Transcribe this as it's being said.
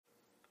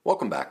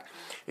Welcome back.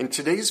 In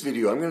today's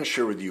video, I'm going to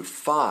share with you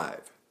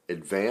 5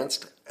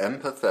 advanced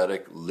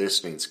empathetic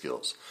listening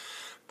skills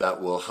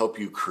that will help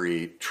you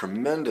create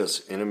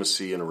tremendous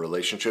intimacy in a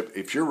relationship.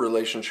 If your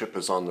relationship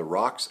is on the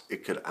rocks,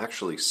 it could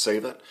actually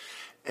save it.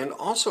 And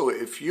also,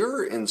 if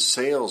you're in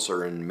sales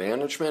or in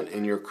management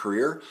in your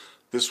career,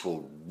 this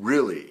will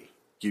really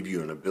give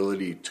you an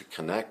ability to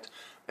connect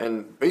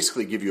and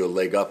basically give you a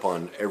leg up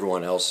on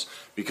everyone else,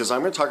 because I'm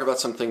going to talk about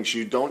some things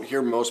you don't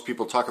hear most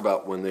people talk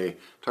about when they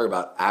talk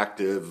about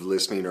active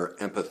listening or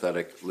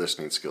empathetic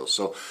listening skills.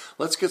 So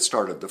let's get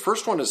started. The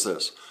first one is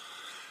this,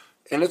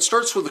 and it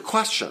starts with a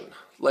question.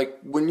 Like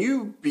when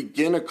you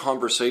begin a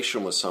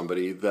conversation with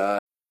somebody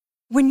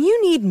When you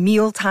need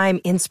mealtime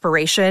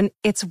inspiration,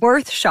 it's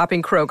worth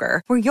shopping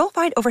Kroger, where you'll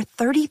find over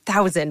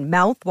 30,000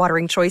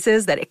 mouth-watering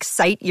choices that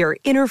excite your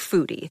inner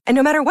foodie. And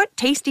no matter what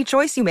tasty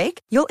choice you make,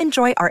 you'll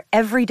enjoy our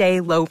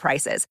everyday low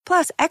prices,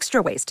 plus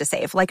extra ways to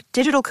save, like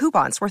digital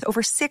coupons worth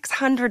over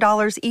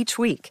 $600 each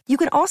week. You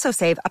can also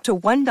save up to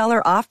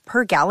 $1 off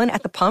per gallon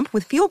at the pump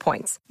with fuel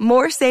points.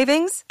 More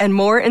savings and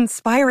more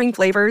inspiring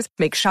flavors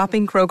make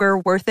shopping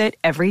Kroger worth it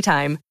every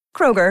time.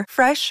 Kroger,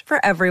 fresh for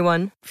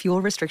everyone.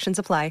 Fuel restrictions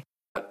apply.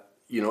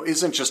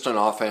 Isn't just an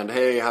offhand,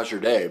 hey, how's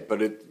your day?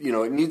 But it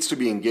needs to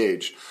be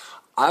engaged.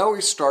 I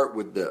always start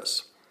with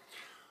this.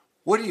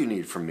 What do you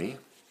need from me?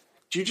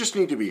 Do you just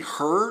need to be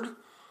heard,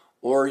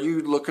 or are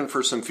you looking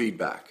for some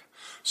feedback?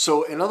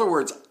 So in other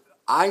words,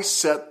 I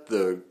set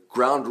the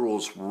ground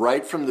rules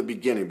right from the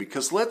beginning,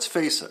 because let's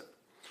face it,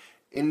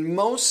 in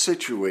most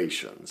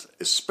situations,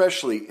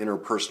 especially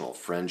interpersonal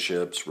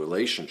friendships,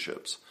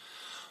 relationships,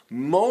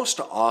 most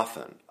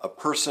often a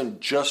person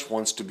just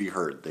wants to be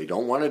heard. They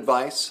don't want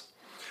advice.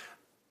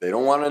 They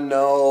don't want to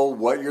know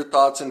what your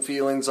thoughts and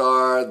feelings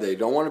are. They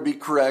don't want to be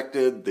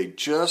corrected. They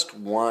just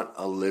want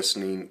a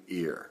listening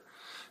ear.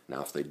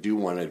 Now, if they do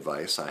want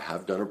advice, I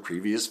have done a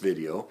previous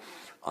video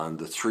on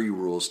the 3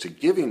 rules to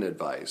giving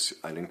advice.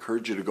 I'd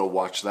encourage you to go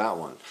watch that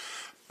one.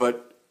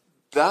 But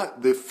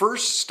the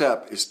first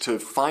step is to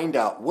find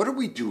out, what are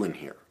we doing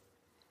here?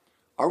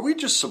 Are we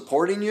just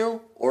supporting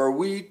you, or are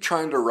we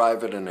trying to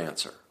arrive at an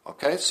answer?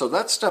 Okay, so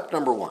that's step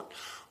number 1.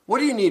 What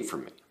do you need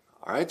from me?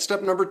 All right,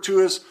 step number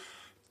 2 is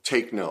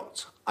take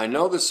notes. I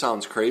know this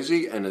sounds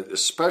crazy, and it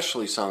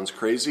especially sounds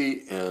crazy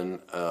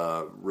in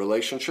a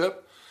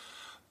relationship,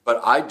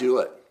 but I do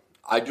it.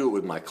 I do it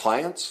with my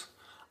clients.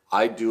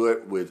 I do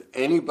it with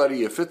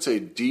anybody. If it's a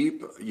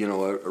deep,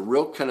 a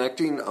real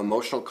connecting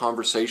emotional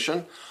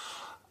conversation,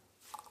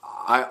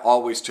 I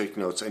always take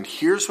notes. And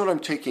here's what I'm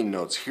taking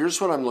notes. Here's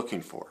what I'm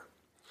looking for.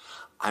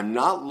 I'm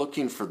not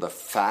looking for the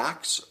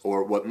facts,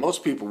 or what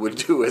most people would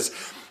do is,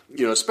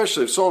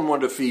 especially if someone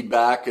wanted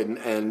feedback and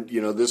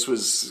this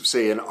was,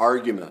 say, an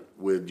argument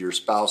with your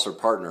spouse or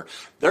partner,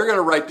 they're going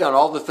to write down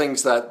all the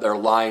things that they're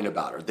lying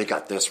about, or they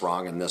got this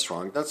wrong and this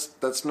wrong.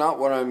 That's not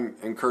what I'm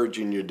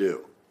encouraging you to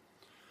do.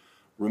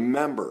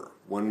 Remember,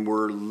 when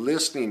we're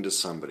listening to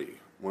somebody,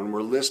 when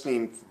we're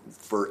listening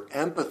for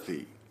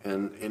empathy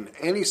in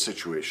any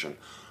situation,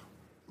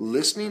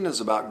 listening is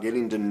about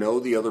getting to know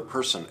the other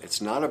person.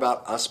 It's not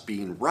about us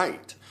being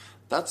right.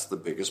 That's the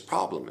biggest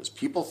problem, is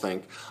people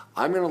think,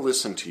 I'm going to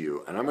listen to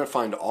you and I'm going to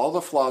find all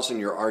the flaws in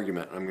your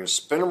argument and I'm going to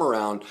spin them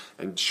around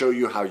and show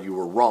you how you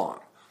were wrong.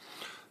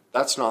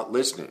 That's not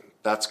listening.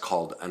 That's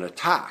called an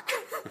attack.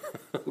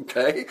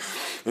 Okay?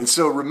 And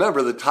so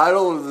remember, the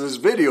title of this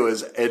video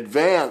is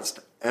Advanced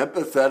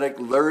Empathetic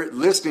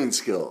Listening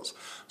Skills.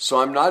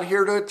 So I'm not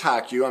here to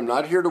attack you. I'm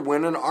not here to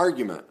win an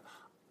argument.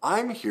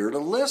 I'm here to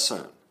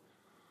listen.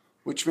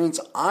 Which means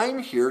I'm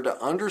here to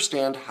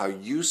understand how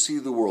you see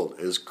the world,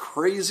 as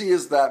crazy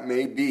as that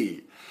may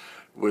be,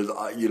 with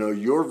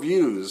your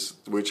views,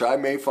 which I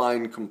may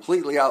find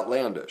completely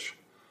outlandish.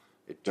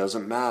 It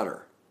doesn't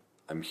matter.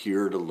 I'm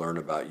here to learn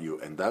about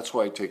you, and that's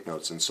why I take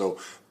notes. And so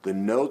the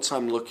notes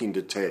I'm looking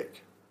to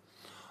take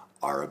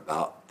are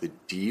about the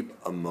deep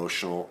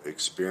emotional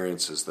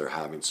experiences they're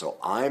having. So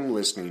I'm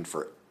listening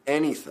for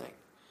anything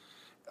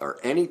or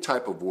any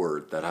type of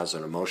word that has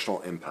an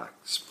emotional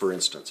impact. For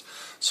instance,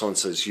 someone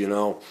says,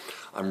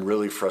 I'm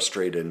really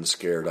frustrated and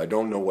scared. I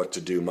don't know what to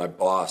do. My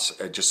boss,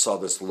 I just saw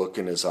this look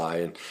in his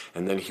eye,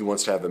 and then he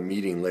wants to have a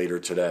meeting later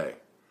today.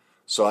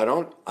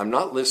 So I'm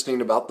not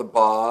listening about the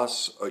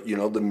boss,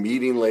 the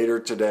meeting later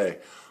today.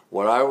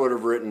 What I would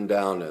have written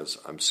down is,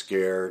 I'm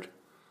scared,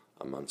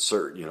 I'm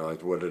uncertain.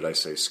 What did I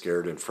say?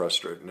 Scared and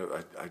frustrated. No,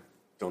 I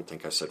don't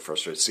think I said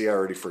frustrated. See, I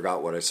already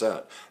forgot what I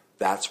said.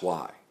 That's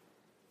why.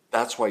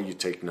 That's why you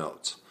take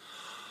notes.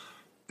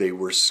 They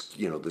were,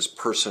 this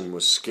person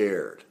was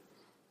scared.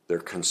 They're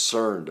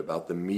concerned about the meeting.